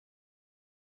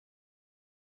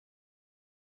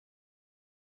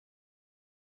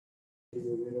Yeah,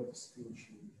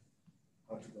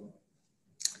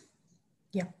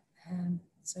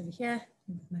 it's over here.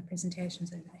 My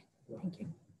presentation's over there. Thank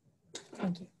you.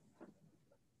 Thank you.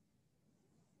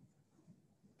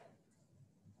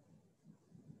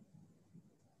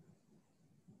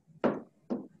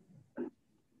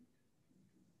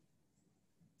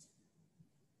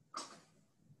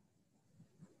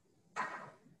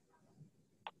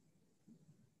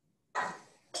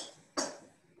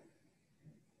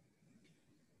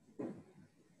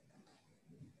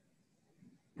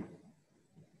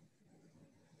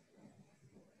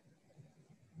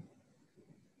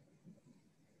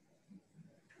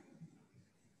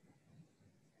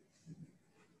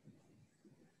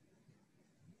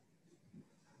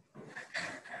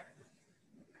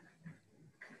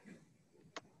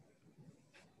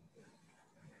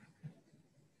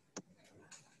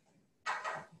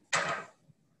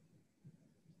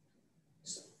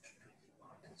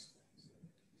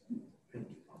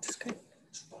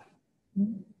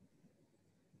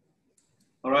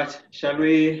 All right, shall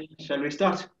we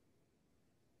start?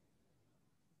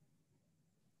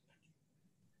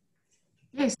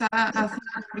 Yes, I think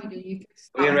I'm ready.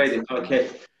 We're ready. Okay.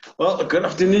 Well, good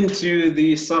afternoon to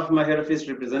the SFAMA head office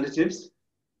representatives,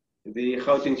 the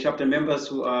Gauteng chapter members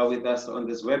who are with us on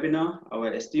this webinar,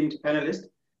 our esteemed panelists.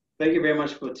 Thank you very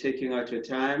much for taking out your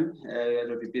time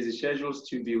out of your busy schedules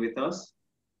to be with us.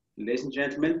 Ladies and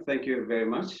gentlemen, thank you very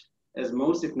much. As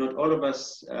most, if not all of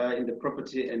us in the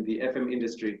property and the FM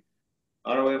industry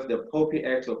are aware of the POPI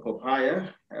Act or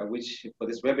POPI, which for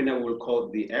this webinar we'll call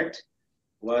the Act,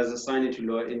 was signed into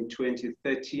law in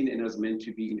 2013 and was meant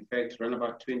to be in effect around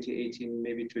about 2018,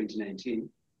 maybe 2019.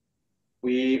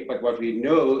 But what we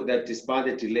know that despite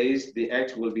the delays, the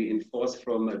Act will be enforced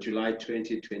from July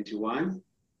 2021,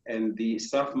 and the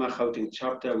SFAMA Gauteng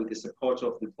chapter, with the support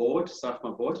of the board,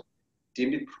 SFAMA board,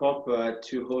 deemed it proper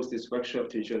to host this workshop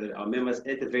to ensure that our members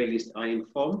at the very least are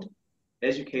informed,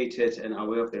 educated, and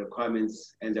aware of the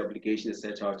requirements and the obligations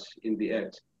set out in the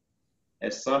Act.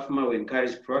 As SFAMA, we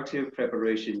encourage proactive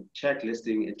preparation,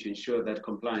 checklisting, and to ensure that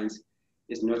compliance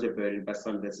is not a burden, but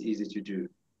something that's easy to do.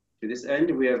 To this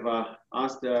end, we have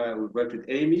we've worked with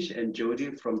Amish and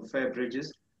Jodi from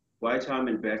Fairbridges, Whiteham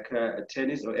and Becker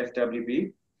Attorneys, or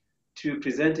FWB, to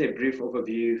present a brief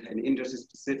overview and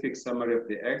industry-specific summary of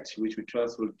the Act, which we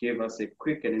trust will give us a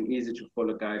quick and an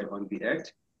easy-to-follow guide on the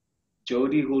Act.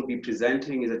 Jodi, who will be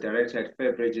presenting, is a director at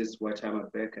Fairbridges, Whiteham and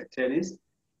Becker Attorneys,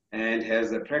 and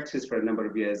has practiced for a number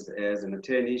of years as an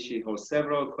attorney. She holds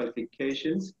several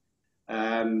qualifications,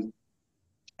 and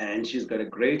she's got a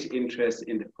great interest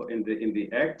in the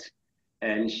Act,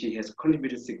 and she has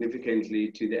contributed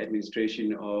significantly to the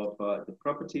administration of the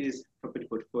property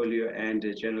portfolio, and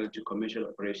generally to commercial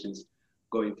operations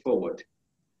going forward.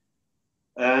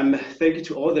 Thank you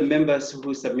to all the members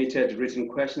who submitted written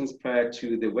questions prior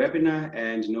to the webinar,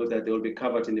 and know that they will be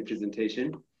covered in the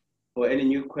presentation. For any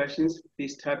new questions,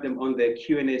 please type them on the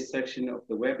Q&A section of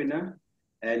the webinar,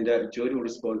 and Jodi will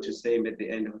respond to same at the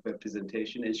end of her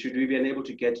presentation. And should we be unable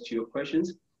to get to your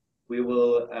questions, we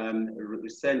will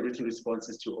send written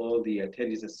responses to all the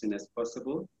attendees as soon as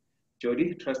possible.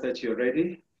 Jodi, trust that you're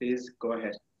ready. Please go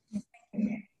ahead.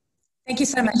 Thank you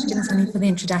so much, Dinsani, for the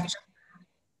introduction.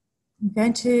 I'm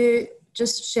going to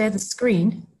just share the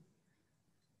screen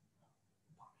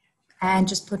and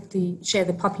just share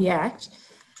the POPI Act.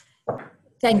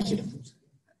 Thank you.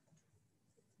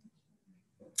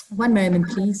 One moment,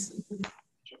 please.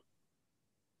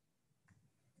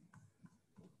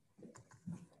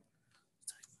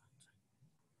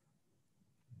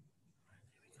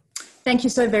 Thank you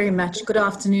so very much. Good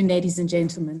afternoon, ladies and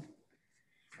gentlemen.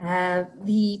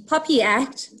 The POPI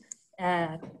Act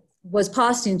was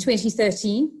passed in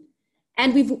 2013,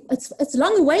 and it's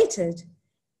long awaited,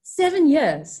 7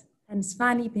 years, and it's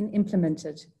finally been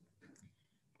implemented.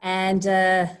 And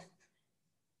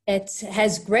it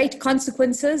has great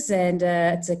consequences, and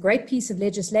it's a great piece of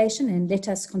legislation, and let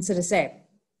us consider same.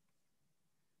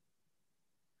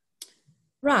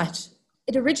 Right.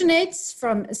 It originates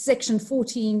from Section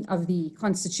 14 of the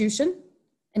Constitution,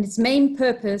 and its main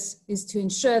purpose is to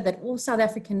ensure that all South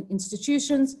African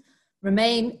institutions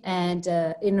remain and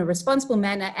in a responsible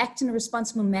manner, act in a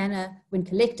responsible manner when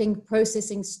collecting,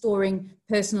 processing, storing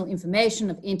personal information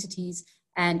of entities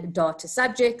and data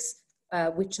subjects,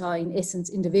 which are in essence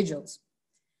individuals.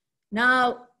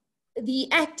 Now, the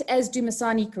Act, as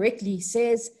Dumasani correctly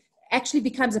says, actually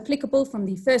becomes applicable from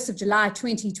the 1st of July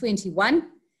 2021,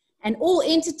 and all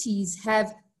entities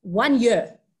have 1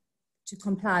 year to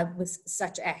comply with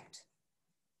such act.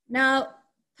 Now,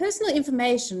 personal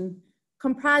information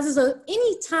comprises of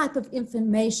any type of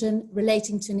information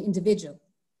relating to an individual.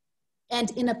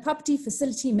 and in a property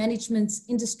facility management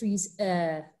industry's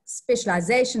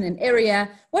specialization and area,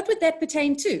 what would that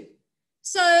pertain to?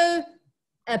 So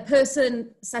a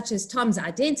person such as Tom's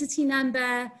identity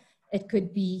number, it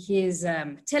could be his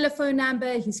telephone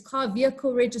number, his car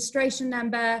vehicle registration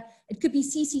number, it could be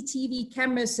CCTV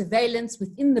camera surveillance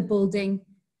within the building,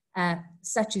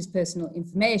 such as personal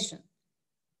information.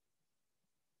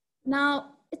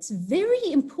 Now, it's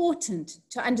very important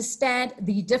to understand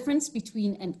the difference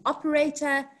between an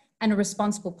operator and a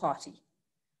responsible party.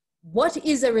 What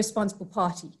is a responsible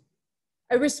party?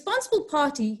 A responsible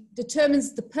party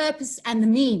determines the purpose and the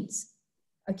means,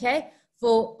 okay,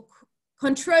 for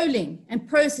controlling and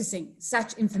processing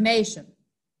such information,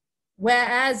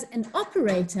 whereas an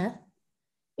operator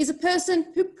is a person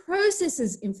who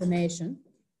processes information,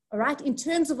 all right, in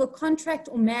terms of a contract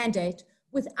or mandate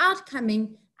without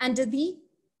coming under the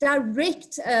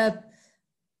direct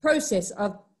process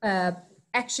of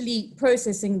actually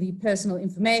processing the personal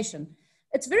information.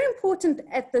 It's very important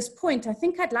at this point, I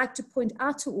think I'd like to point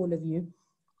out to all of you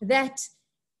that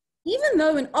even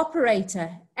though an operator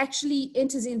actually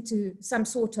enters into some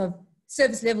sort of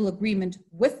service level agreement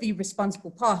with the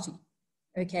responsible party,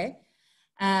 okay,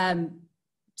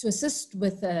 to assist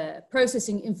with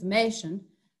processing information,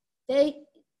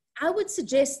 I would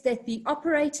suggest that the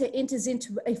operator enters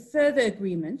into a further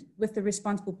agreement with the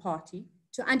responsible party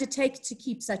to undertake to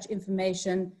keep such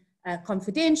information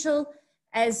confidential,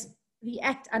 as the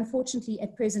Act, unfortunately,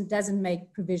 at present doesn't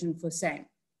make provision for same.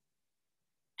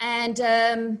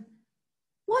 And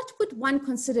what would one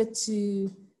consider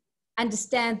to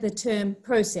understand the term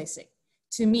processing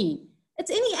to mean? It's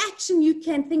any action you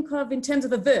can think of in terms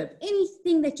of a verb.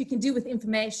 Anything that you can do with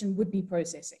information would be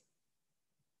processing.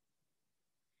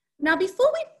 Now,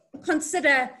 before we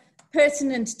consider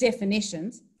pertinent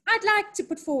definitions, I'd like to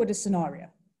put forward a scenario.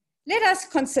 Let us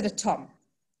consider Tom.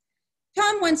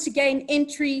 Tom wants to gain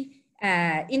entry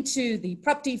into the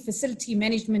property facility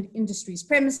management industry's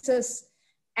premises,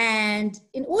 and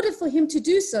in order for him to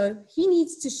do so, he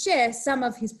needs to share some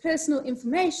of his personal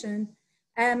information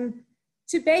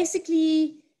to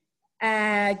basically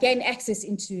gain access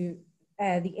into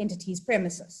the entity's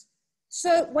premises.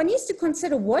 So one needs to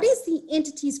consider what is the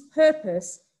entity's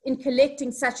purpose in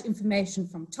collecting such information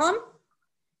from Tom,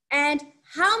 and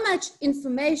how much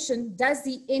information does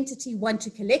the entity want to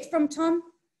collect from Tom,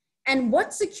 and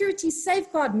what security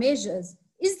safeguard measures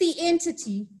is the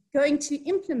entity going to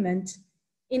implement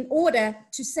in order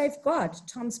to safeguard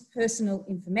Tom's personal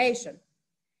information.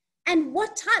 And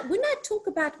what type, when I talk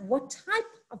about what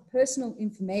type of personal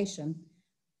information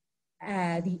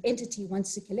the entity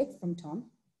wants to collect from Tom,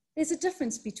 there's a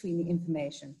difference between the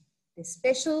information. There's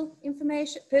special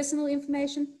information, personal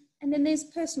information, and then there's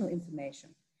personal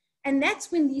information. And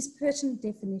that's when these pertinent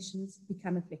definitions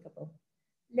become applicable.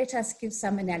 Let us give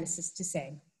some analysis to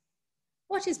say,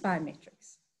 what is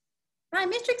biometrics?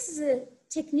 Biometrics is a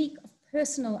technique of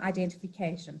personal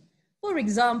identification. For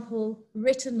example,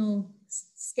 retinal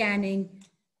scanning,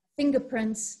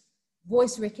 fingerprints,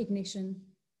 voice recognition.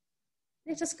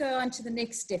 Let us go on to the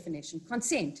next definition,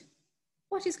 consent.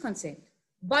 What is consent?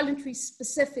 Voluntary,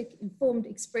 specific, informed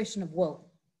expression of will,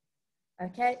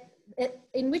 okay,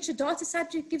 in which a data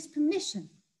subject gives permission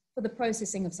for the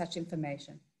processing of such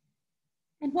information.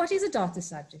 And what is a data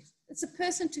subject? It's a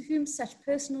person to whom such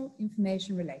personal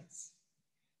information relates.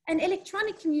 And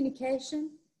electronic communication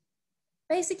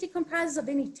basically comprises of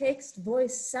any text,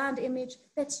 voice, sound, image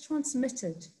that's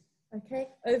transmitted, okay,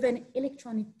 over an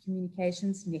electronic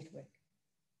communications network.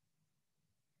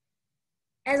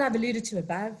 As I've alluded to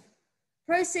above,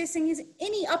 processing is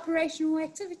any operational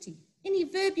activity, any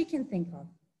verb you can think of.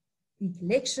 The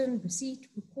collection, receipt,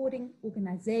 recording,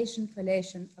 organization,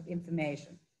 collation of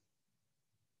information.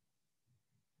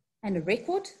 And a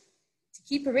record, to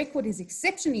keep a record is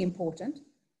exceptionally important,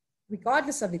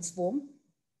 regardless of its form.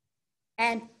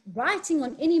 And writing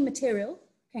on any material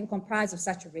can comprise of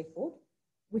such a record,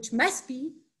 which must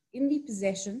be in the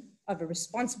possession of a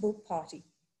responsible party,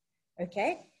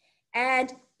 okay?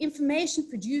 And information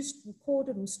produced,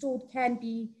 recorded, or stored can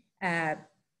be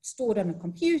stored on a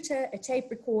computer, a tape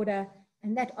recorder,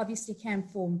 and that obviously can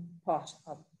form part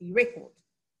of the record.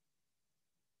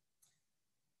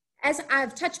 As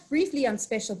I've touched briefly on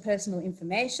special personal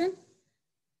information,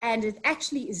 and it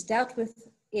actually is dealt with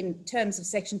in terms of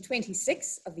Section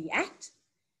 26 of the Act,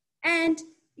 and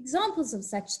examples of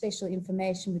such special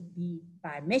information would be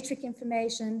biometric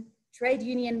information, trade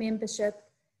union membership,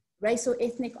 race or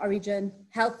ethnic origin,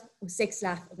 health or sex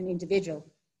life of an individual.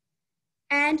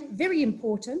 And very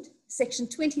important, Section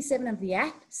 27 of the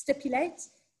Act stipulates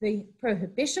the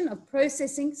prohibition of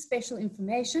processing special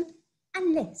information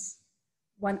unless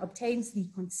one obtains the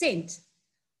consent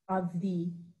of the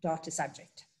data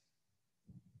subject.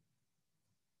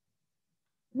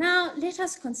 Now, let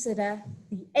us consider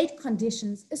the 8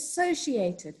 conditions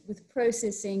associated with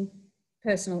processing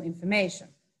personal information.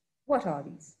 What are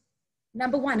these?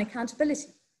 Number 1,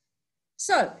 accountability.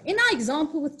 So, in our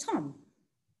example with Tom,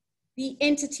 the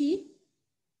entity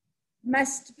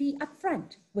must be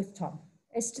upfront with Tom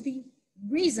as to the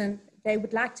reason they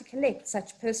would like to collect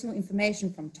such personal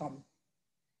information from Tom.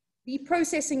 The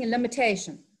processing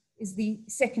limitation is the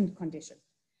 2nd condition.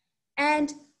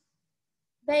 And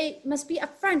they must be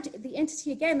upfront, the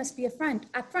entity again must be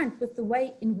upfront with the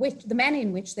way in which, the manner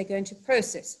in which they're going to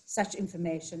process such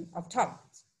information of Tom.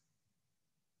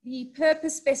 The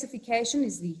purpose specification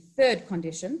is the 3rd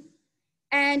condition,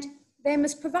 and they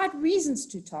must provide reasons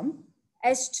to Tom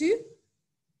as to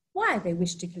why they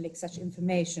wish to collect such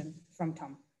information from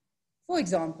Tom. For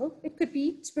example, it could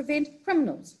be to prevent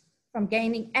criminals from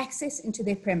gaining access into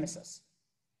their premises.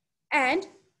 And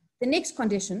the next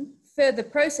condition, further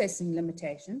processing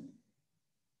limitation,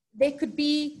 there could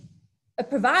be a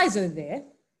proviso there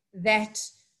that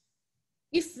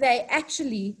if they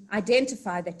actually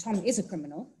identify that Tom is a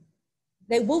criminal,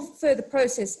 they will further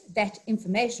process that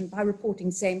information by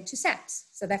reporting same to SAPS,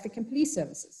 South African Police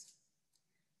Services.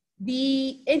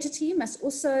 The entity must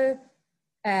also,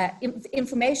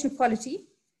 information quality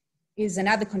is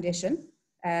another condition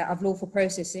of lawful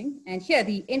processing. And here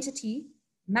the entity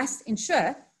must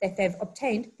ensure that they've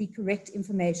obtained the correct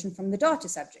information from the data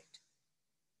subject.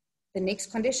 The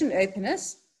next condition,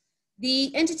 openness,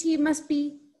 the entity must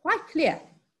be quite clear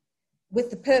with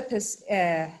the purpose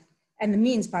and the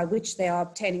means by which they are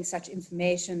obtaining such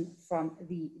information from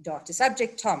the data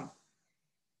subject, Tom.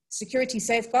 Security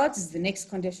safeguards is the next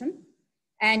condition.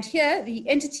 And here the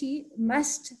entity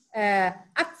must be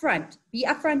upfront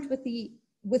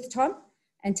with Tom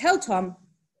and tell Tom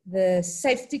the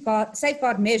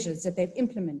safeguard measures that they've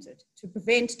implemented to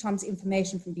prevent Tom's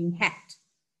information from being hacked.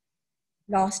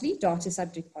 Lastly, data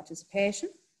subject participation.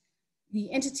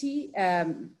 The entity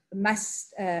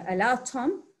must allow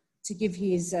Tom to give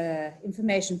his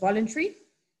information voluntary.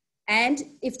 And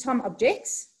if Tom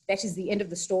objects, that is the end of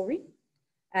the story.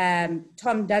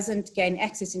 Tom doesn't gain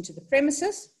access into the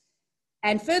premises.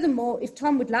 And furthermore, if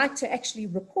Tom would like to actually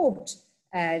report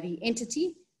the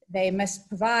entity, the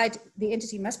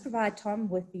entity must provide Tom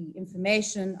with the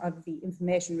information of the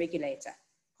information regulator,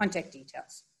 contact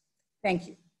details. Thank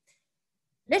you.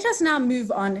 Let us now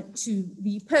move on to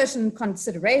the pertinent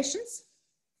considerations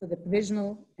for the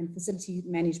provisional and facility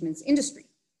management industry.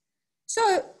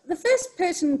 So the first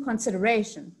pertinent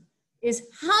consideration is,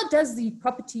 how does the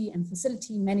property and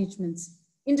facility management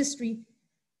industry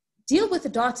deal with the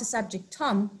data subject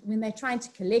Tom when they're trying to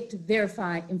collect,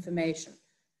 verify information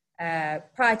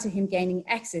prior to him gaining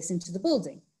access into the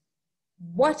building?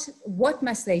 What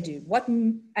must they do? What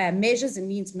measures and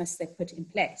means must they put in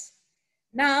place?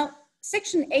 Now,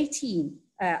 Section 18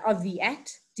 of the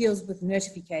Act deals with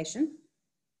notification,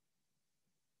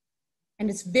 and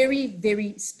it's very,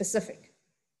 very specific.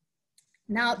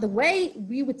 Now, the way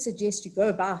we would suggest you go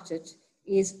about it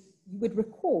is you would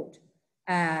record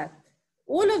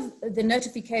all of the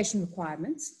notification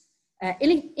requirements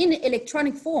in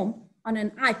electronic form on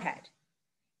an iPad.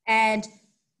 And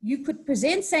you could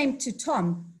present same to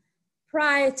Tom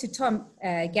prior to Tom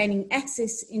gaining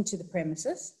access into the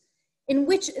premises, in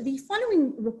which the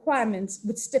following requirements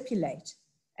would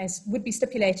be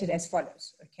stipulated as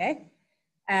follows, okay?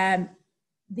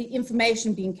 The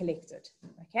information being collected,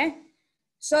 okay?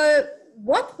 So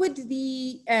what would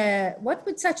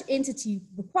such entity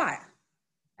require?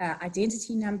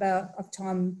 Identity number of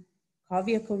Tom, car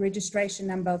vehicle registration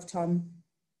number of Tom.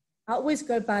 I always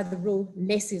go by the rule,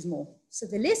 less is more. So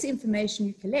the less information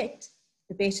you collect,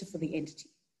 the better for the entity.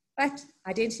 But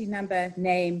identity number,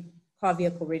 name, car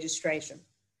vehicle registration.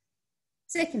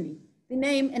 Secondly, the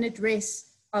name and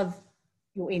address of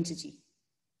your entity.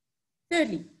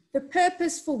 Thirdly, the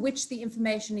purpose for which the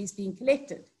information is being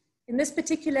collected. In this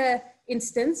particular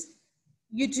instance,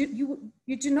 you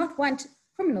do not want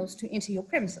criminals to enter your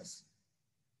premises.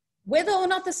 Whether or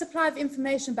not the supply of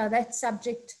information by that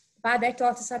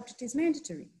data subject is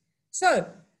mandatory. So,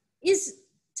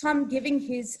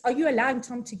 are you allowing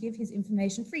Tom to give his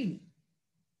information freely?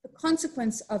 The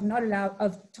consequence of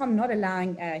Tom not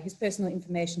allowing his personal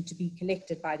information to be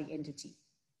collected by the entity.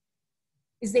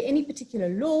 Is there any particular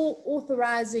law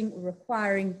authorizing or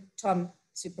requiring Tom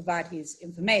to provide his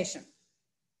information?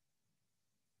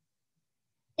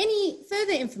 Any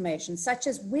further information, such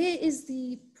as where is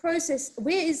the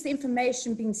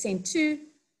information being sent to,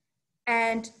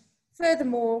 and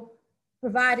furthermore,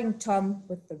 providing Tom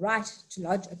with the right to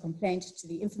lodge a complaint to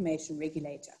the information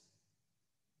regulator.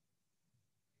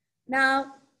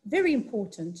 Now, very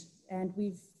important, and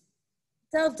we've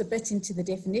delved a bit into the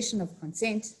definition of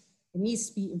consent. It needs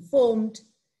to be informed,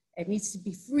 it needs to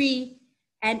be free,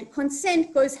 and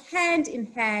consent goes hand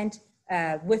in hand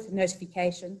with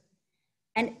notification.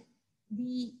 And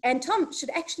Tom should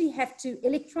actually have to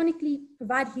electronically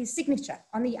provide his signature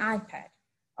on the iPad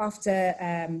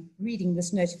after reading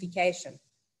this notification.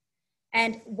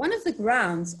 And one of the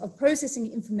grounds of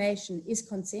processing information is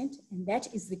consent, and that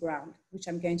is the ground which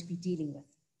I'm going to be dealing with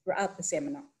throughout the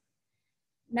seminar.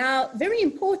 Now, very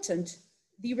important,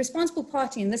 the responsible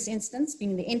party in this instance,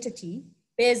 being the entity,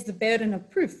 bears the burden of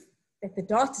proof that the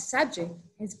data subject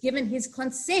has given his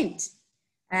consent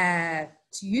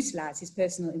to utilize his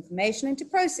personal information and to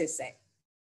process that.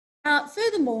 Now,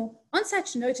 furthermore, on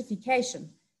such notification,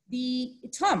 the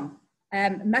Tom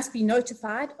must be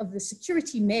notified of the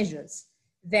security measures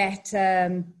that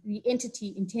the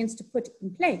entity intends to put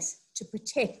in place to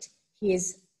protect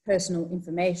his personal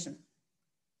information.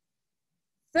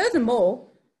 Furthermore,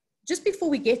 just before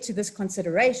we get to this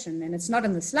consideration, and it's not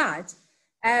in the slides,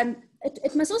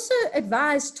 it must also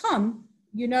advise Tom,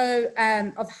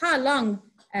 of how long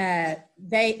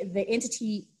the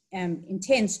entity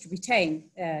intends to retain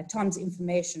Tom's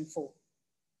information for.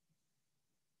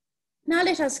 Now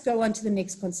let us go on to the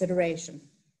next consideration.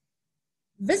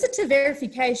 Visitor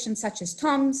verification, such as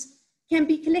Tom's, can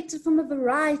be collected from a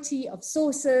variety of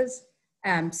sources,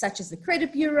 such as the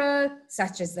credit bureau,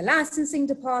 such as the licensing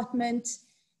department.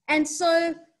 And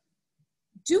so,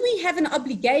 do we have an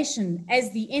obligation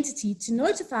as the entity to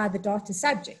notify the data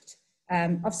subject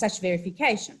of such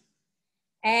verification?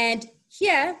 And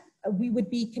here, we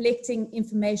would be collecting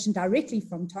information directly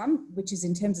from Tom, which is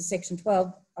in terms of Section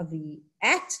 12 of the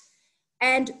Act.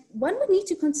 And one would need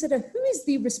to consider who is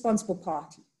the responsible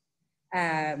party.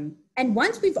 And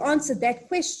once we've answered that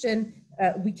question,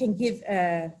 we can give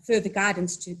further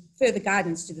guidance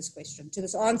to this question, to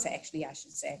this answer, actually, I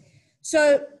should say.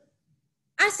 So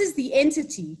us as the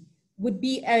entity would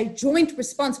be a joint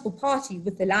responsible party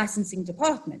with the licensing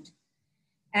department.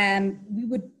 We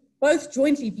would both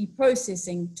jointly be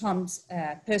processing Tom's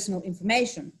personal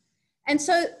information. And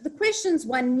so the questions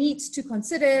one needs to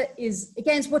consider is,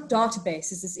 against what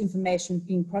database is this information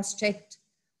being cross-checked?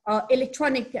 Are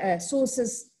electronic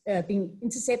sources being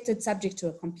intercepted subject to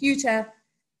a computer?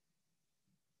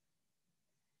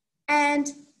 And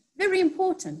very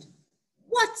important,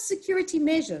 what security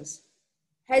measures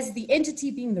has the entity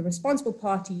being the responsible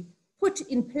party put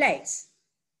in place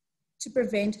to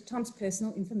prevent Tom's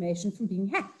personal information from being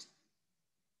hacked?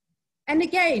 And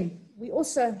again, we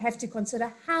also have to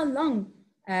consider how long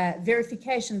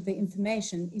verification of the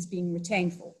information is being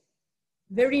retained for.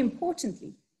 Very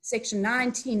importantly, Section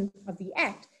 19 of the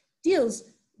Act deals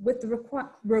with the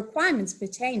requirements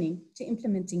pertaining to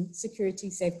implementing security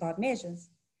safeguard measures.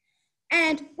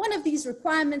 And one of these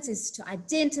requirements is to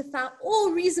identify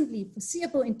all reasonably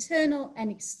foreseeable internal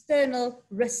and external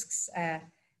risks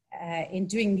in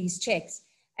doing these checks.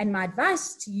 And my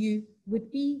advice to you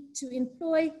would be to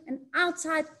employ an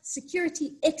outside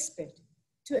security expert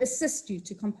to assist you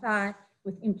to comply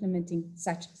with implementing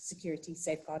such security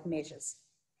safeguard measures.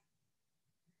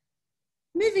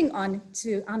 Moving on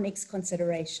to our next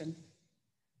consideration.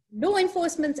 Law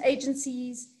enforcement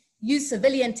agencies use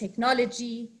civilian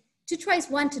technology to trace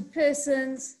wanted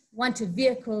persons, wanted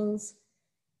vehicles,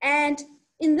 and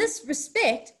in this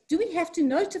respect, do we have to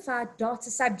notify data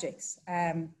subjects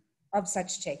of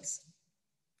such checks?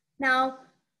 Now,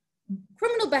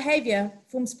 criminal behavior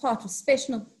forms part of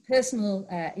special personal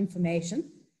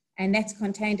information, and that's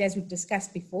contained, as we've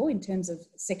discussed before, in terms of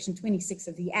Section 26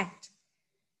 of the Act.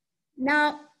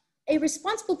 Now, a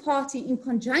responsible party, in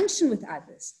conjunction with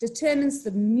others, determines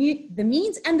the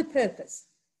means and the purpose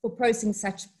for processing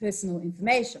such personal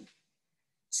information.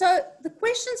 So the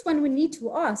questions one would need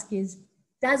to ask is,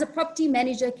 does a property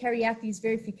manager carry out these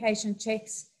verification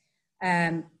checks?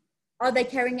 Are they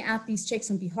carrying out these checks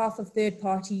on behalf of third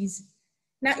parties?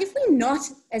 Now, if we're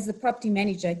not, as the property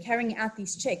manager, carrying out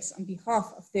these checks on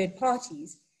behalf of third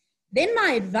parties, then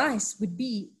my advice would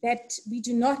be that we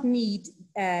do not need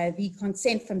the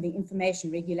consent from the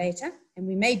information regulator, and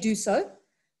we may do so,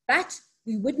 but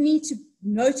we would need to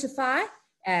notify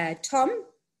Tom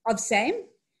of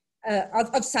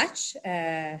such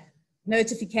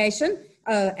notification,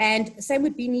 and same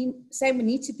would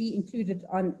need to be included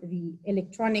on the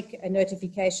electronic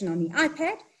notification on the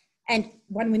iPad, and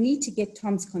one would need to get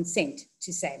Tom's consent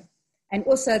to same, and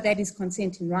also that is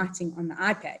consent in writing on the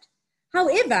iPad.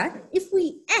 However, if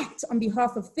we act on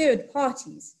behalf of third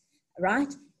parties,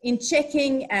 right, in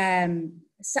checking and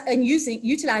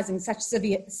utilizing such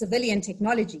civilian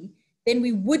technology, then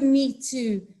we would need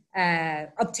to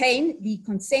obtain the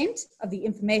consent of the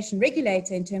information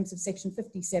regulator in terms of section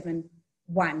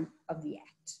 57(1) of the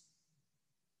Act.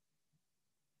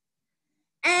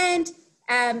 And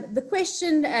the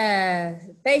question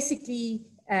basically,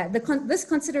 this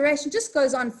consideration just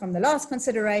goes on from the last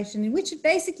consideration, in which it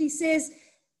basically says,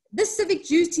 this civic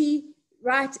duty,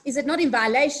 right, is it not in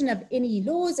violation of any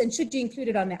laws, and should you include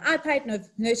it on the iPad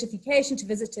notification to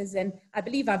visitors? And I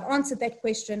believe I've answered that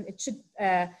question. It should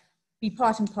be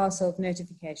part and parcel of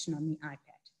notification on the iPad.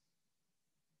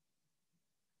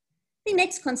 The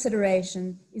next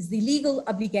consideration is the legal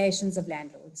obligations of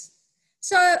landlords.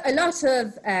 So a lot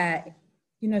of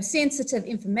sensitive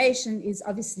information is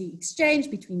obviously exchanged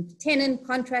between tenant,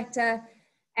 contractor,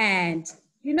 and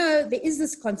there is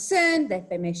this concern that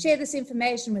they may share this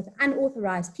information with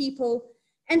unauthorized people.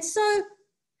 And so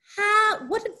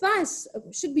what advice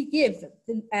should we give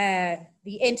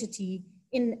the entity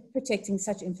in protecting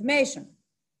such information?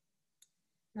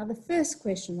 Now, the first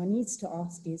question one needs to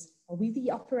ask is, are we the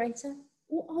operator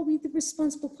or are we the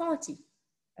responsible party?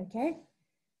 Okay.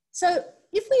 So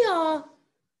if we are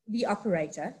the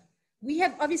operator, we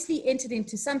have obviously entered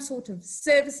into some sort of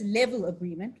service level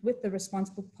agreement with the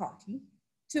responsible party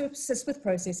to assist with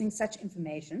processing such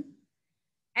information.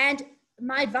 And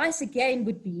my advice again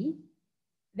would be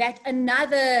that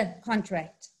another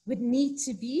contract would need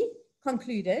to be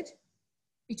concluded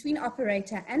between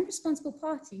operator and responsible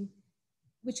party,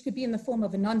 which could be in the form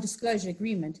of a non-disclosure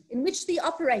agreement, in which the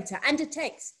operator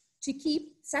undertakes to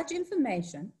keep such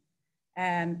information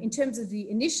in terms of the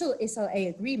initial SLA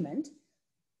agreement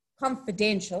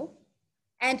confidential.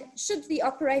 And should the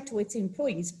operator or its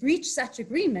employees breach such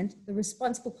agreement, the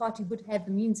responsible party would have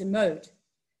the means and mode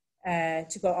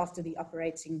to go after the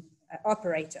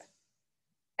operator.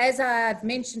 As I've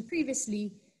mentioned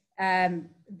previously,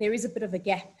 there is a bit of a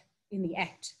gap in the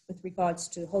Act with regards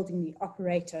to holding the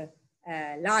operator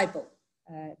liable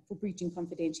for breaching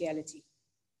confidentiality.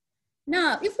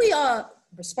 Now, if we are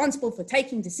responsible for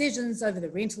taking decisions over the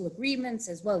rental agreements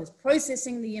as well as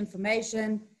processing the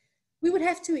information, we would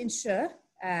have to ensure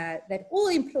that all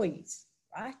employees,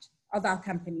 right, of our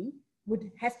company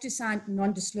would have to sign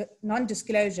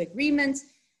non-disclosure agreements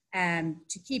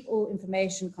to keep all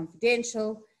information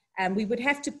confidential. We would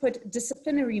have to put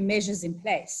disciplinary measures in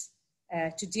place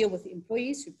to deal with the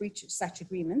employees who breach such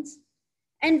agreements.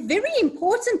 And very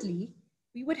importantly,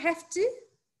 we would have to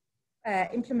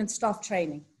implement staff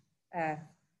training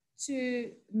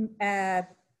to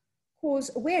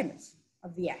cause awareness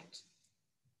of the Act.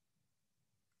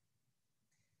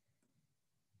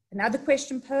 Another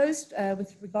question posed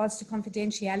with regards to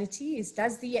confidentiality is,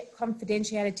 does the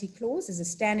confidentiality clause, as a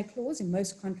standard clause in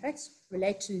most contracts,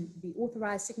 relate to the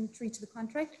authorized signatory to the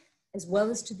contract as well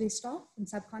as to their staff and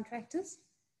subcontractors?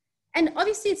 And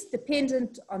obviously it's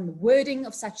dependent on the wording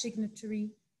of such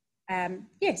signatory,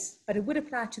 yes, but it would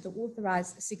apply to the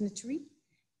authorized signatory.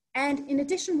 And in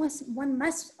addition, one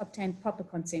must obtain proper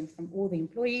consent from all the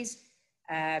employees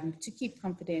to keep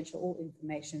confidential all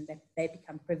information that they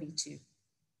become privy to.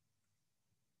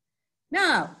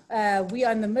 Now, we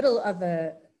are in the middle of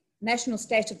a national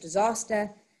state of disaster,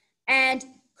 and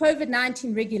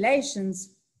COVID-19 regulations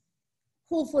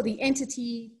call for the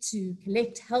entity to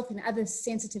collect health and other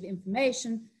sensitive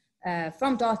information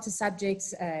from data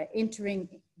subjects entering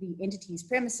the entity's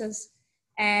premises.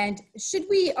 And should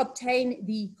we obtain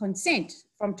the consent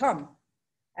from Tom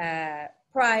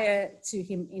prior to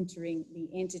him entering the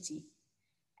entity?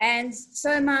 And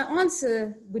so my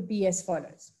answer would be as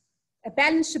follows. A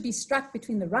balance should be struck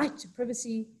between the right to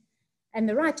privacy and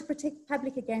the right to protect the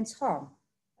public against harm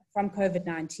from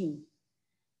COVID-19.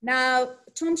 Now,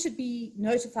 Tom should be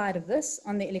notified of this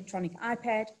on the electronic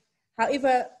iPad.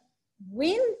 However,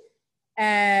 when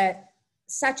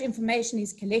such information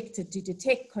is collected to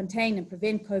detect, contain, and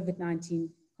prevent COVID-19,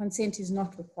 consent is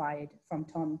not required from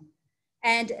Tom.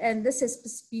 And this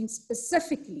has been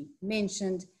specifically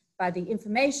mentioned by the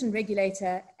information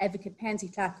regulator, Advocate Pansy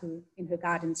Tlaku, in her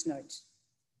guidance note.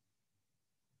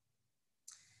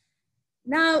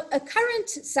 Now, a current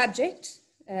subject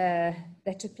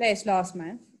that took place last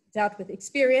month dealt with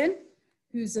Experian,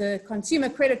 who's a consumer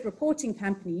credit reporting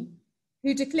company,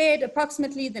 who declared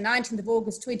approximately the 19th of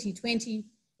August 2020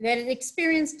 that it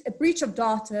experienced a breach of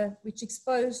data which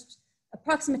exposed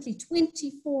approximately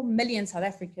 24 million South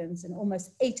Africans and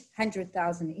almost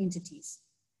 800,000 entities.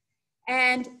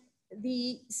 And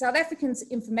the South African's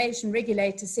information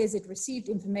regulator says it received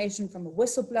information from a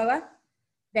whistleblower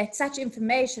that such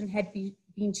information had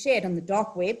been shared on the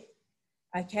dark web,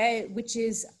 okay, which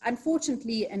is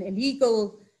unfortunately an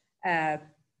illegal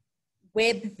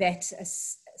web that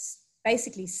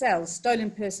basically sells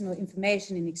stolen personal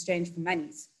information in exchange for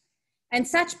monies. And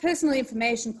such personal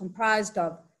information comprised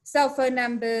of cell phone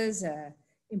numbers,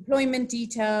 employment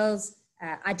details,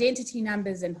 identity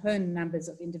numbers, and home numbers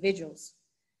of individuals.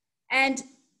 And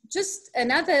just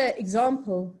another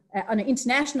example on an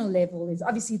international level is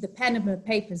obviously the Panama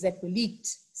Papers that were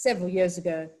leaked several years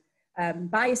ago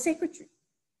by a secretary,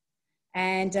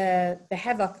 and the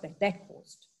havoc that that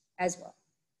caused as well.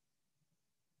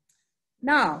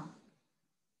 Now,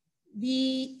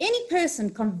 any person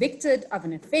convicted of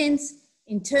an offense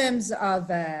in terms of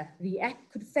the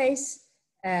act could face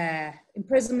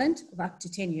imprisonment of up to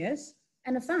 10 years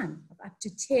and a fine of up to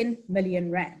 10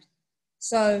 million rand.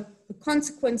 So the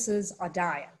consequences are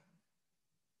dire.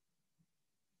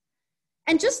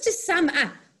 And just to sum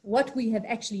up what we have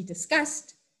actually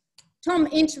discussed, Tom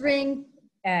entering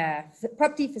the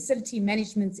property facility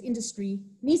management industry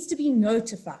needs to be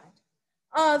notified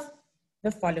of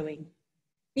the following: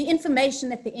 the information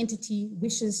that the entity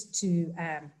wishes to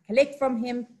collect from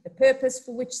him, the purpose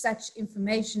for which such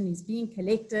information is being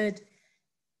collected,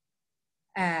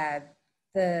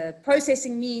 the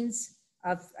processing means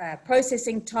of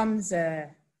processing Tom's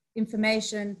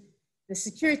information, the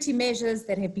security measures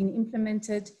that have been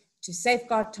implemented to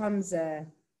safeguard Tom's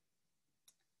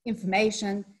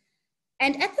information.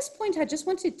 And at this point, I just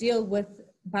want to deal with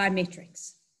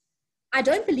biometrics. I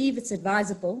don't believe it's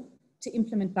advisable to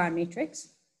implement biometrics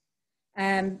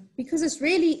because this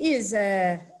really is,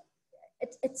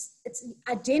 it's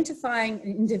identifying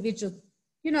an individual,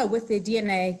 you know, with their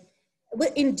DNA,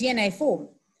 in DNA form.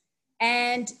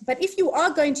 But if you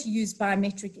are going to use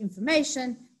biometric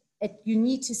information, you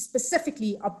need to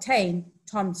specifically obtain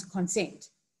Tom's consent.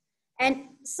 And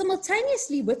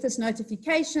simultaneously with this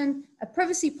notification, a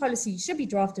privacy policy should be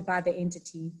drafted by the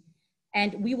entity.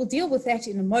 And we will deal with that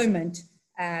in a moment,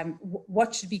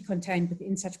 what should be contained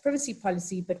within such privacy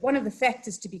policy. But one of the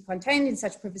factors to be contained in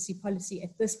such privacy policy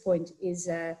at this point is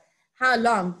how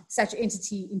long such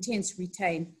entity intends to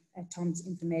retain Tom's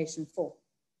information for.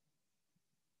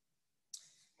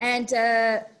 And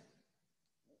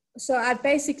so I've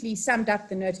basically summed up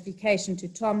the notification to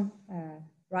Tom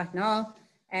right now.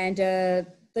 And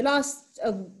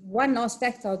one last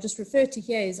fact I'll just refer to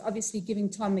here is obviously giving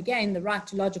Tom again the right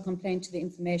to lodge a complaint to the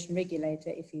information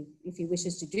regulator if he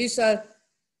wishes to do so.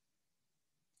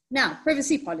 Now,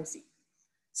 privacy policy.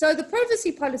 So the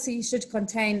privacy policy should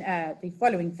contain the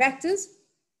following factors.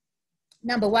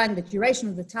 Number one, the duration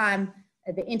of the time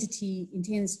the entity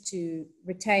intends to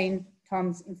retain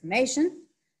Tom's information,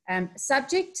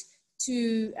 subject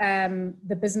to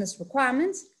the business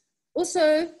requirements.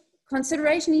 Also,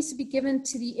 consideration needs to be given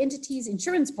to the entity's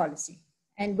insurance policy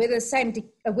and whether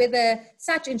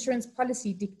such insurance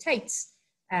policy dictates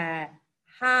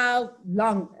how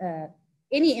long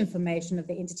any information of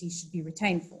the entity should be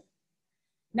retained for.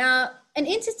 Now, an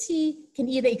entity can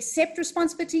either accept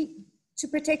responsibility to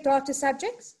protect data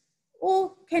subjects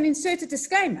or can insert a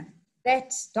disclaimer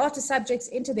that data subjects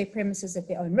enter their premises at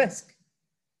their own risk.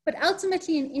 But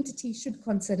ultimately, an entity should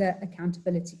consider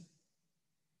accountability.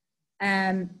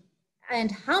 And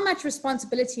how much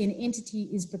responsibility an entity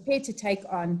is prepared to take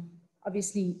on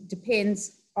obviously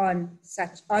depends on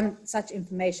such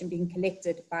information being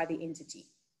collected by the entity.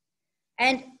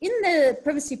 And in the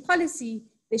privacy policy,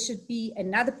 there should be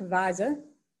another proviso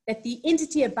that the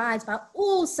entity abides by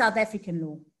all South African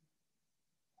law,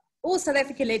 all South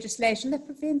African legislation that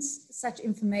prevents such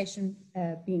information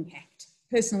being hacked,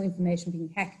 personal information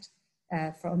being hacked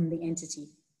from the entity.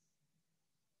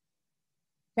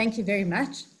 Thank you very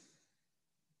much.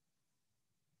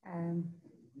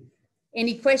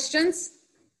 Any questions?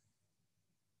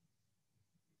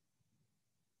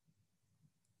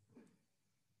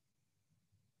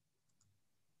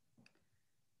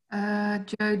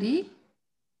 Jodi?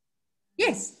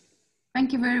 Yes.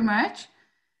 Thank you very much.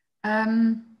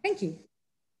 Thank you.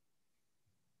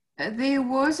 There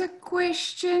was a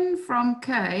question from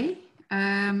Kay.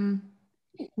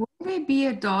 Will there be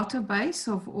a database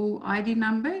of all ID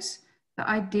numbers, the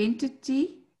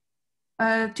identity,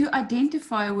 to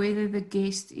identify whether the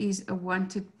guest is a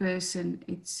wanted person,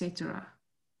 etc.?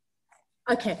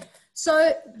 Okay,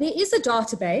 so there is a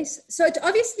database. So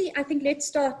obviously, I think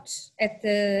let's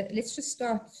just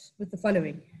start with the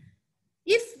following.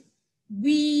 If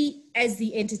we, as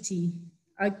the entity,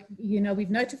 we've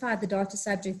notified the data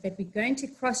subject that we're going to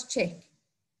cross-check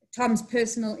Tom's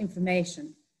personal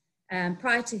information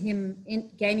prior to him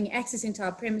gaining access into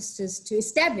our premises to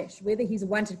establish whether he's a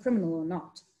wanted criminal or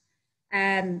not.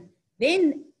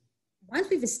 Then once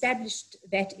we've established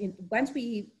that, once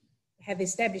we have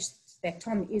established that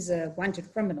Tom is a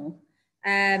wanted criminal,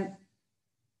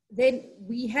 then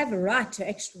we have a right to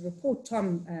actually report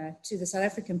Tom to the South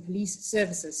African Police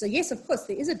Services. So yes, of course,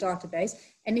 there is a database.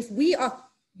 And if we are,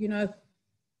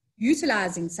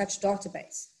 utilizing such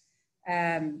database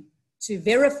to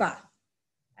verify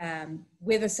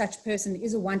whether such person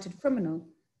is a wanted criminal,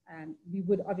 we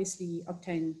would obviously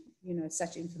obtain,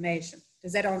 such information.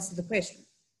 Does that answer the question?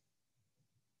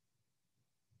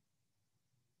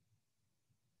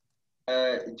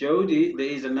 Jodi, there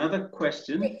is another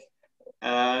question.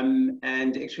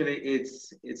 And actually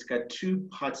it's got two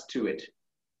parts to it.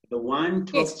 The one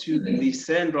talks to the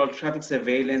central traffic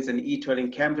surveillance and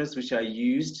e-tolling cameras which are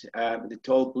used at the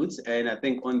toll booths and I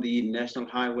think on the national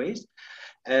highways,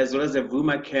 as well as the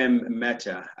VUMA-CAM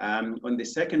matter. On the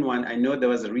second one, I know there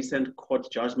was a recent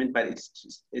court judgment, but it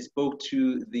spoke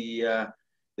to the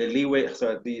leeway,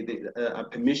 so the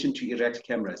permission to erect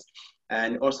cameras,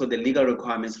 and also the legal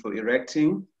requirements for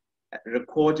erecting,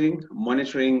 recording,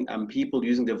 monitoring people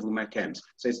using the VUMA cams.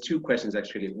 So it's two questions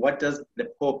actually. What does the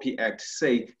POPI Act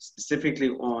say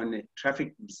specifically on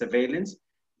traffic surveillance,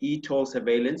 e-toll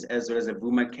surveillance, as well as the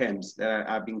VUMA cams that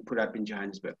are being put up in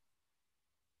Johannesburg?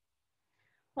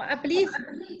 Well, I believe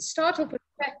start off with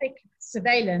traffic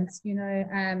surveillance,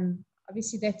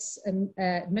 obviously that's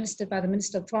administered by the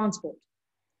Minister of Transport.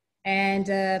 And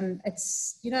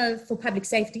it's, for public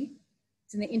safety.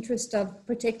 It's in the interest of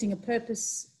protecting a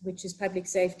purpose, which is public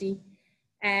safety.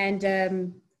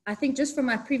 And I think just from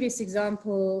my previous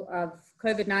example of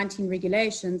COVID-19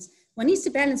 regulations, one needs to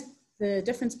balance the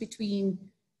difference between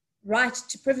right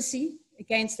to privacy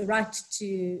against the right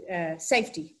to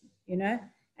safety,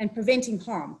 and preventing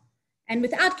harm. And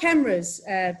without cameras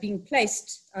being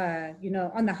placed,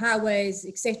 on the highways,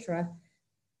 etc.,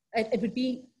 it would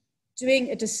be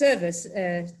doing a disservice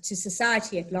to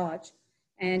society at large.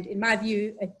 And in my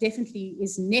view, it definitely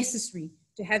is necessary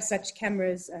to have such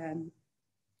cameras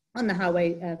on the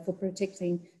highway for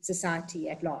protecting society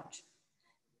at large,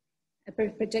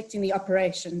 protecting the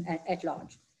operation at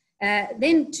large.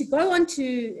 Then to go on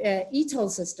to e-toll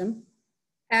system,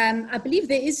 I believe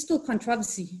there is still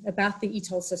controversy about the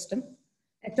e-toll system.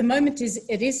 At the moment,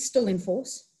 it is still in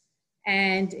force.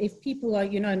 And if people are,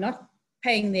 not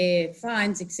paying their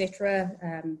fines, etc.,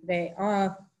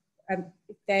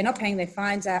 they're not paying their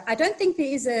fines. I don't think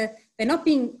there's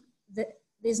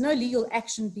no legal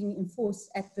action being enforced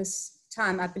at this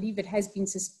time. I believe it has been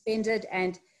suspended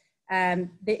and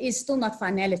there is still not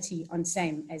finality on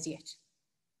same as yet.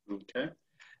 Okay.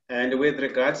 And with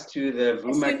regards to the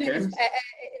VUMA cams?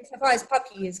 Insofar as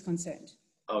POPI is concerned.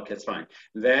 Okay, that's fine.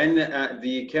 Then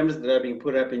the cameras that are being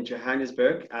put up in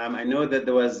Johannesburg, I know that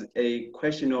there was a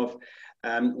question of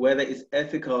whether it's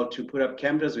ethical to put up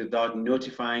cameras without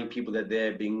notifying people that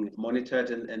they're being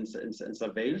monitored and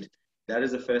surveilled. That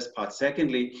is the first part.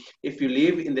 Secondly, if you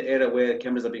live in the area where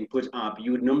cameras are being put up,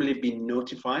 you would normally be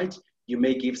notified. You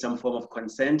may give some form of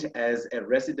consent as a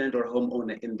resident or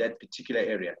homeowner in that particular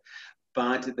area.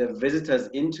 But the visitors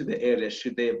into the area,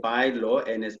 should they by law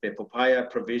and as per POPI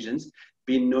provisions,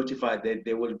 be notified that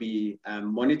they will be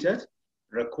monitored,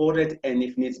 recorded, and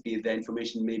if needs be, the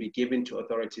information may be given to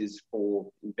authorities for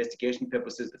investigation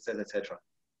purposes, etc., etc.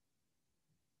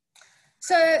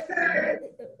 So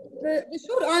the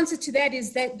short answer to that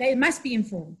is that they must be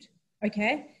informed,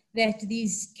 okay, that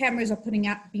these cameras are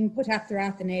being put up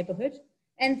throughout the neighborhood,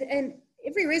 and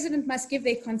every resident must give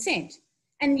their consent.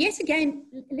 And yet again,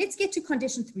 let's get to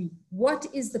condition 3. What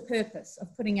is the purpose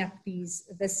of putting up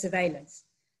this surveillance?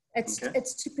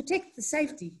 It's to protect the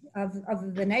safety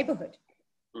of the neighborhood.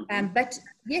 But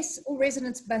yes, all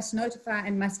residents must notify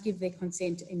and must give their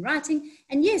consent in writing.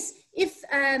 And yes, if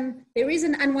there is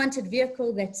an unwanted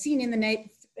vehicle that's seen in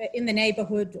the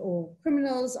neighborhood or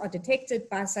criminals are detected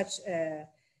by such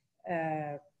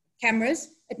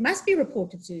cameras, it must be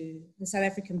reported to the South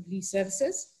African Police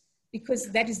Services,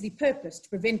 because that is the purpose, to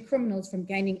prevent criminals from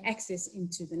gaining access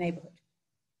into the neighborhood.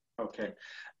 Okay.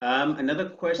 Another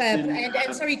question.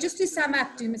 And sorry, just to sum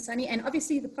up, Dumisani, and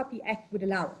obviously the POPI Act would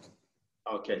allow it.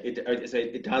 Okay,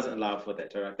 it does allow for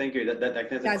that. All right, thank you. That's a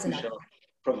crucial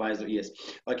proviso, yes.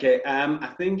 Okay, I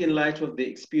think in light of the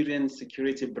experience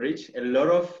security breach, a lot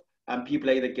of people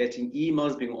are either getting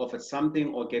emails being offered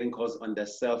something or getting calls on their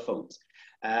cell phones.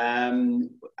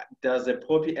 Does the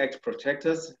POPI Act protect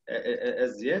us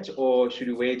as yet, or should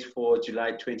we wait for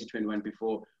July 2021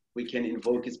 before we can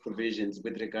invoke its provisions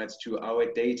with regards to our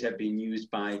data being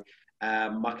used by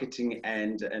marketing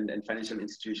and financial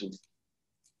institutions?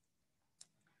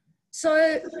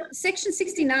 So Section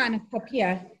 69 of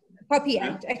POPI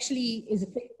Act actually is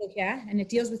applicable here, and it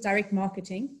deals with direct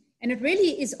marketing. And it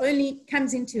really is only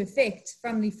comes into effect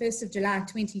from the 1st of July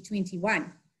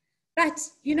 2021. But,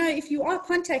 you know, if you are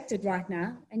contacted right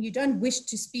now and you don't wish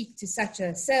to speak to such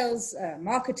a sales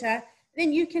marketer,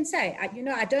 then you can say, you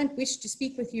know, I don't wish to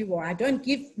speak with you, or I don't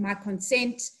give my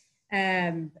consent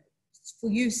for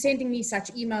you sending me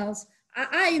such emails.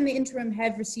 I, in the interim,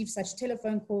 have received such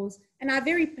telephone calls, and I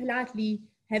very politely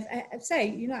have say,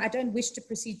 you know, I don't wish to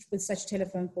proceed with such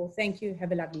telephone call. Thank you.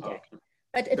 Have a lovely day. Okay.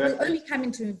 But it will only come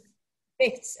into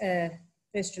effect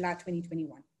 1st July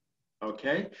 2021.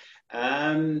 Okay.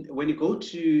 When you go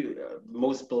to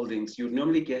most buildings, you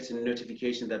normally get a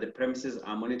notification that the premises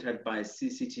are monitored by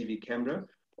CCTV camera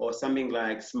or something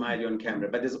like Smiley on camera,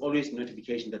 but there's always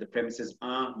notification that the premises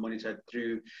are monitored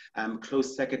through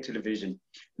closed circuit television.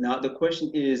 Now, the question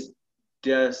is,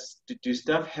 do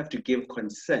staff have to give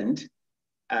consent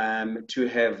to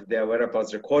have their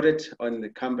whereabouts recorded on the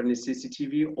company's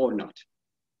CCTV or not?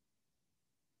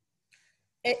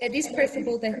 It is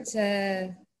preferable that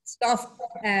staff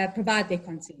provide their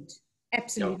consent.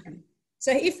 Absolutely. Okay.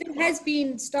 So if there has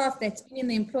been staff that's been in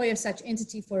the employ of such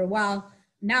entity for a while,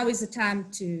 now is the time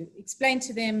to explain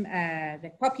to them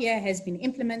that POPI Act has been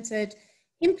implemented,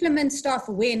 implement staff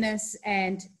awareness,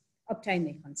 and obtain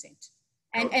their consent.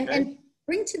 And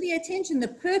bring to their attention the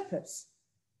purpose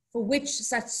for which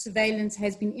such surveillance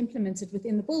has been implemented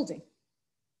within the building.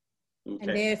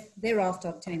 Okay. And thereafter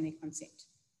obtain their consent.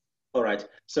 All right.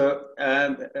 So,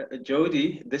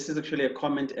 Jodi, this is actually a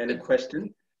comment and a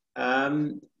question.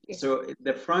 Yes. So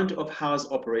the front of house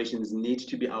operations need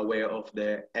to be aware of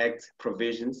the Act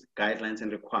provisions, guidelines,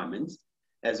 and requirements,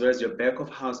 as well as your back of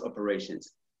house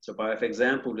operations. So by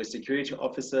example, the security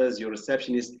officers, your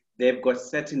receptionists, they've got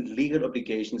certain legal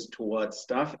obligations towards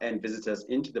staff and visitors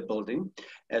into the building,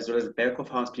 as well as back of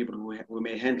house people who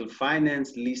may handle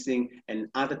finance, leasing, and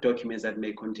other documents that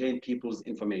may contain people's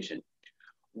information.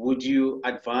 Would you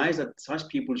advise that such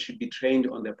people should be trained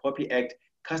on the POPI Act,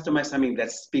 customize something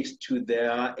that speaks to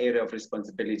their area of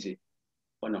responsibility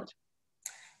or not?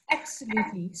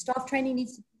 Absolutely. Staff training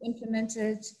needs to be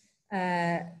implemented.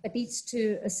 It needs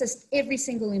to assist every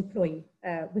single employee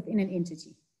within an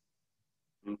entity.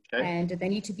 Okay. And they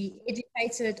need to be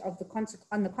educated on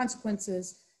the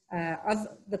consequences of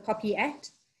the POPI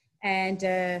Act, and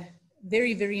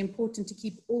very, very important to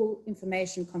keep all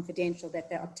information confidential that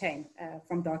they obtain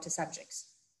from data subjects.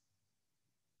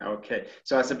 Okay,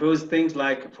 so I suppose things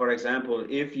like, for example,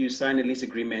 if you sign a lease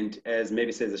agreement as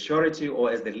maybe says a surety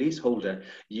or as the leaseholder,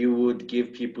 you would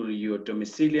give people your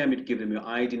domicilium, you'd give them your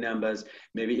ID numbers,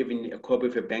 maybe even a copy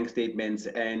of your bank statements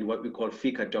and what we call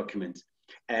FICA documents.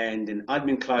 And an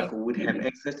admin clerk would have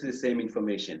access to the same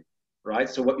information, right?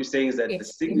 So what you're saying is that the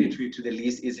signatory to the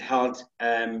lease is held,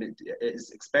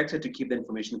 is expected to keep the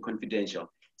information confidential.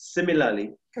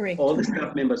 Similarly, all the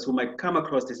staff members who might come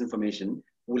across this information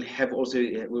will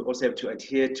also have to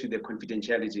adhere to the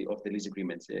confidentiality of the lease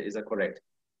agreements. Is that correct?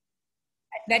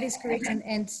 That is correct.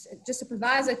 And just a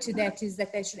proviso to that is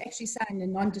that they should actually sign a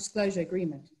non-disclosure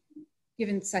agreement,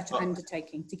 given such an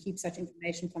undertaking to keep such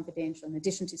information confidential in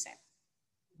addition to SAM.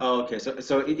 Oh, okay,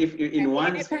 so if in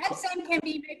one... Perhaps SAM can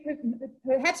be made,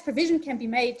 perhaps provision can be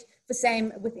made for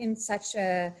SAM within such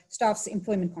staff's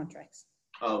employment contracts.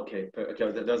 Okay,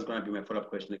 okay, that's going to be my follow-up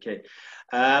question. Okay,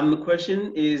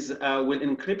 question is, will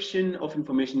encryption of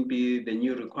information be the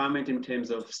new requirement in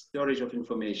terms of storage of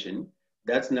information?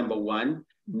 That's number one.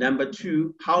 Number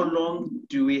two, how long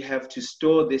do we have to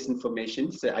store this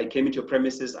information? So I came into your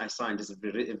premises, I signed this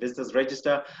visitor's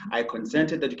register, I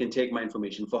consented that you can take my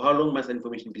information. For how long must the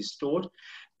information be stored?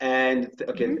 And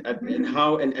okay, and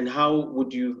how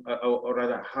would you, or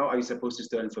rather, how are you supposed to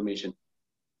store information?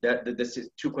 That's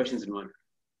two questions in one.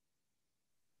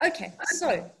 Okay,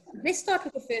 so let's start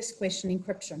with the first question,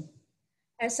 encryption.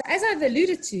 So as I've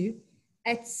alluded to,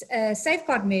 it's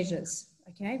safeguard measures,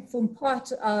 okay, form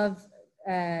part of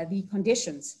the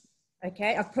conditions,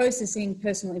 okay, of processing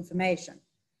personal information.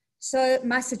 So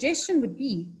my suggestion would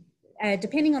be,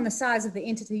 depending on the size of the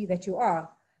entity that you are,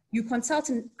 you consult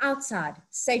an outside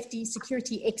safety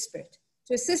security expert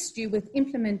to assist you with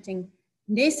implementing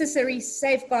necessary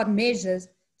safeguard measures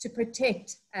to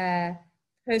protect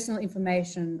personal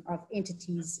information of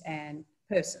entities and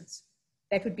persons.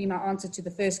 That would be my answer to the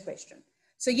first question.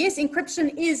 So yes,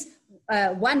 encryption is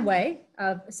one way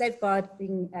of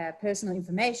safeguarding personal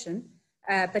information,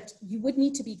 but you would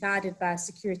need to be guided by a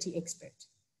security expert.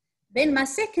 Then my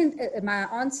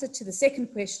answer to the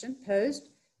second question posed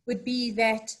would be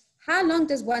that how long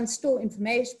does one store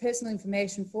personal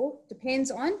information for?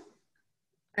 Depends on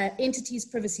entity's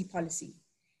privacy policy.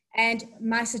 And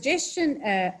my suggestion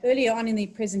earlier on in the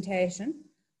presentation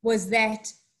was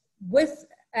that with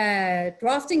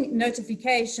drafting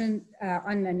notification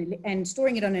and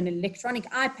storing it on an electronic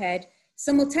iPad,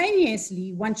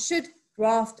 simultaneously,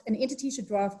 an entity should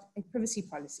draft a privacy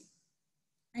policy.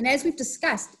 And as we've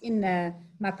discussed in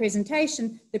my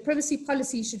presentation, the privacy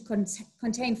policy should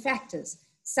contain factors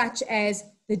such as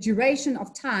the duration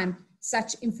of time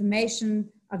such information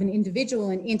of an individual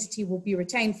and entity will be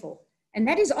retained for. And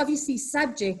that is obviously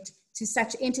subject to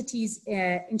such entities'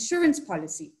 insurance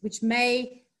policy, which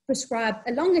may prescribe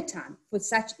a longer time for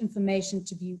such information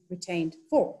to be retained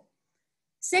for.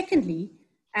 Secondly,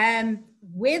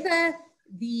 whether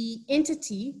the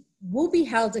entity will be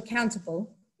held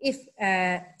accountable if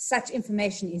such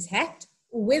information is hacked,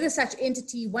 or whether such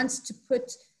entity wants to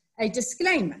put a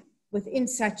disclaimer within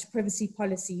such privacy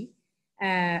policy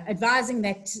advising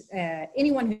that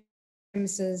anyone who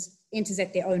premises enters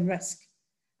at their own risk.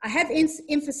 I have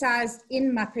emphasized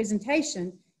in my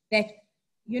presentation that,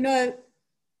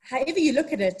 however you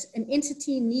look at it, an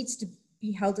entity needs to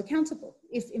be held accountable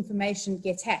if information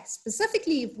gets hacked.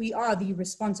 Specifically, if we are the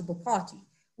responsible party,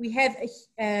 we have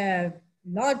a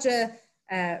larger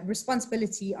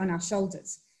responsibility on our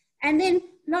shoulders. And then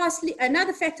lastly,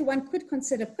 another factor one could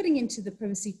consider putting into the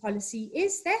privacy policy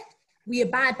is that we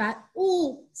abide by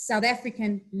all South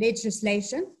African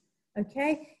legislation,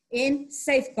 okay, in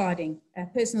safeguarding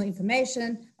personal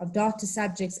information of data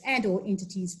subjects and or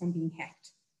entities from being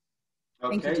hacked.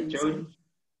 Okay, Jodi.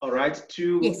 All right,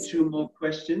 two more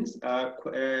questions.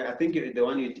 I think the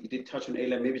one you did touch on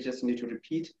earlier, maybe just need to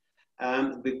repeat.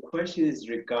 The question is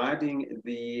regarding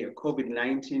the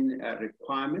COVID-19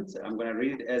 requirements. I'm going to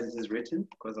read it as it is written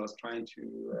because I was trying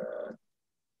to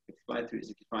fly through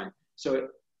it. Fine. So,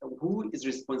 whose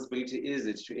responsibility is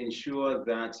it to ensure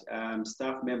that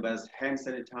staff members hand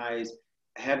sanitize,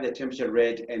 have their temperature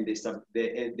read, and they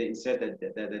insert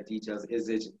the details? Is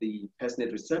it the person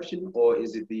at reception, or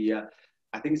is it the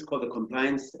I think it's called the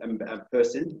compliance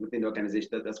person within the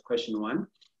organization? That's question one.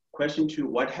 Question two,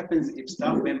 what happens if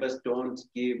staff members don't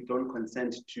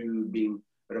consent to being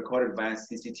recorded via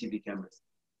CCTV cameras?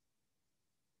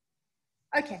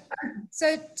 Okay,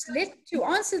 so to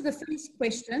answer the first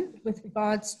question with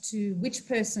regards to which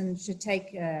person should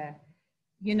take, an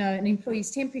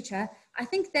employee's temperature, I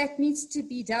think that needs to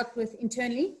be dealt with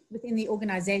internally within the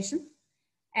organization,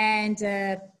 and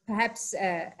perhaps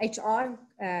HR,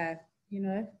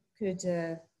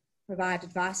 could provide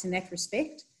advice in that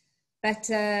respect. But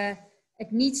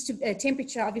it needs to,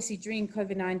 temperature obviously during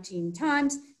COVID-19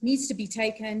 times needs to be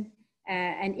taken,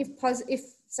 and if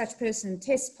such person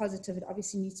tests positive, it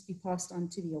obviously needs to be passed on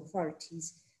to the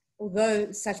authorities,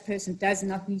 although such person does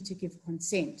not need to give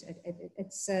consent.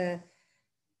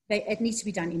 It needs to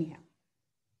be done anyhow.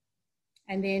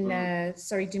 And then,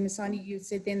 sorry, Dumisani, you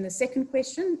said then the second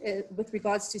question with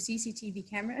regards to CCTV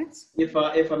cameras. If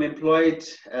I'm employed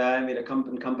in a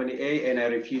company A and I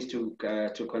refuse to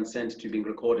consent to being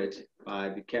recorded by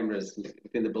the cameras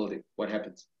within the building, what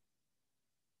happens?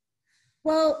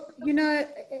 Well,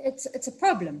 it's a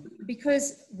problem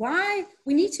because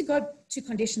we need to go to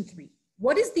condition 3.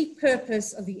 What is the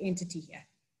purpose of the entity here?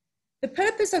 The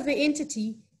purpose of the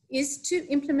entity is to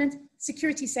implement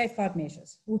security safeguard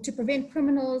measures or to prevent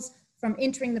criminals from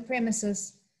entering the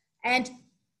premises. And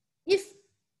if,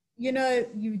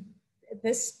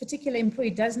 this particular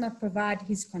employee does not provide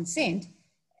his consent,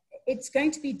 it's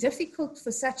going to be difficult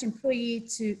for such employee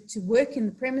to work in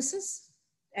the premises.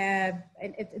 And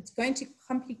it's going to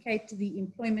complicate the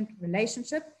employment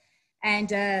relationship. And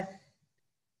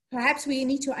perhaps we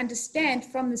need to understand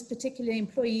from this particular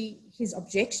employee his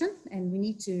objection, and we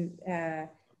need to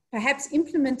perhaps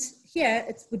implement here,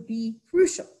 it would be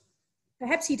crucial.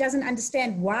 Perhaps he doesn't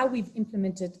understand why we've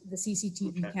implemented the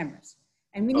CCTV cameras.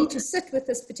 And we need to sit with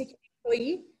this particular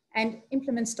employee and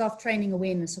implement staff training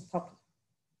awareness of POPI.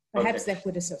 Perhaps that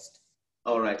would assist.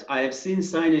 All right. I have seen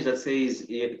signage that says,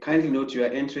 kindly note you are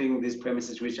entering these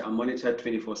premises which are monitored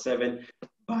 24/7.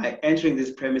 By entering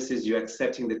these premises, you're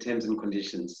accepting the terms and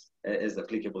conditions as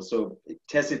applicable. So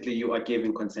tacitly, you are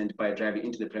giving consent by driving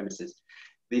into the premises.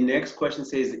 The next question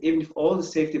says, even if all the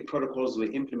safety protocols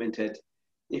were implemented,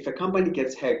 if a company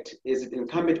gets hacked, is it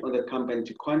incumbent on the company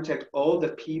to contact all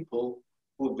the people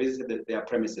who visited their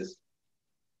premises?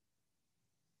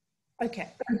 Okay,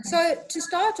 so to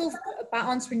start off by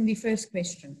answering the first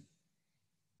question,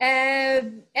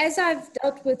 as I've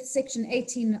dealt with Section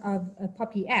 18 of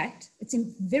POPI Act, it's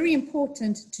very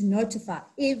important to notify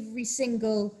every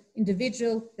single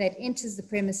individual that enters the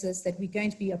premises that we're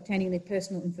going to be obtaining their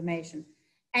personal information.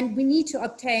 And we need to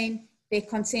obtain their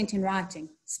consent in writing.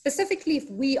 Specifically, if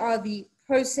we are the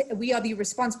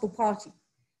responsible party,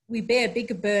 we bear a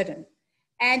bigger burden.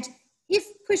 And if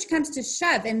push comes to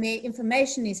shove and their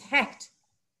information is hacked,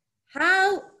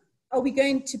 how are we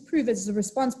going to prove as a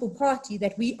responsible party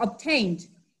that we obtained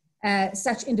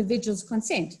such individuals'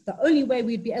 consent? The only way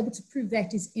we'd be able to prove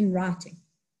that is in writing.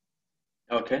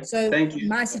 Okay, So thank you.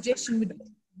 my suggestion would be,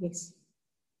 yes.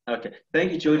 Okay,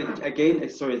 thank you, Jodi. Again,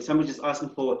 sorry, someone just asking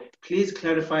for, please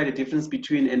clarify the difference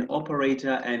between an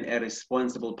operator and a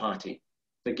responsible party.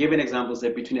 So give an example,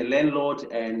 say between a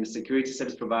landlord and a security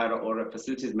service provider or a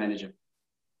facilities manager.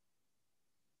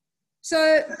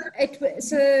 So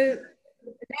the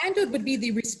landlord would be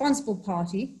the responsible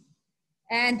party,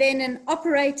 and then an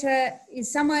operator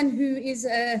is someone who is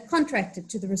contracted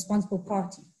to the responsible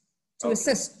party to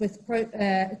assist with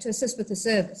the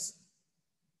service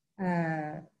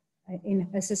in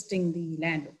assisting the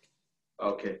landlord.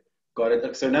 Okay, got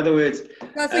it. So in other words,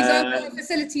 so for example, the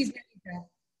facilities manager.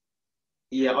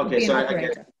 Yeah. Okay. So I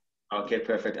get. Okay,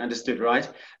 perfect. Understood, right?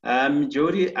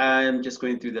 Jodi, I'm just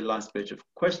going through the last batch of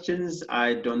questions.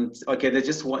 Okay,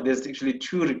 there's actually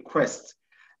 2 requests.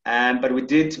 But we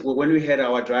did, when we had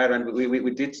our dry run,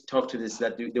 we did talk to this,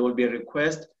 that there will be a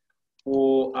request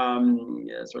for,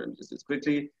 sorry, just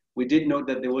quickly. We did note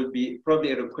that there will be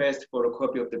probably a request for a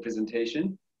copy of the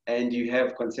presentation, and you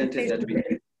have consented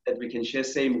that we can share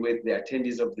same with the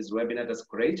attendees of this webinar. That's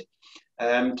great.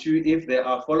 2, if there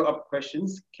are follow-up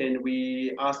questions, can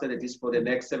we ask that at least for the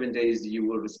next 7 days, you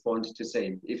will respond to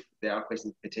same if there are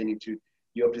questions pertaining to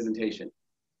your presentation?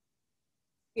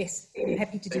 Yes, I'm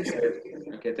happy to do so.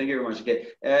 Okay, thank you very much.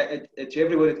 Okay, to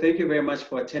everybody, thank you very much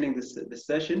for attending this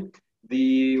session.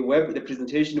 The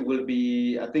presentation will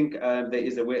be, I think there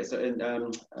is a way, so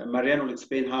Marianne will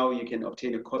explain how you can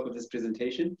obtain a copy of this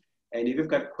presentation. And if you've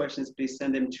got questions, please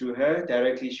send them to her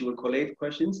directly. She will collate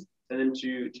questions, send them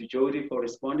to Jodi for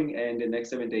responding, and in the next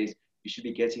 7 days, you should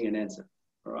be getting an answer.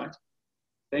 All right.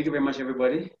 Thank you very much,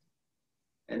 everybody.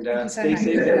 And stay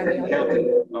safe and healthy.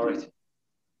 All right.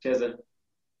 Cheers.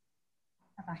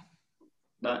 Bye-bye.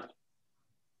 Bye.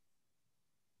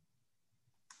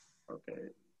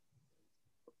 Okay.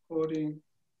 Recording.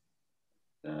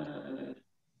 Okay,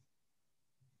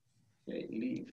 leave.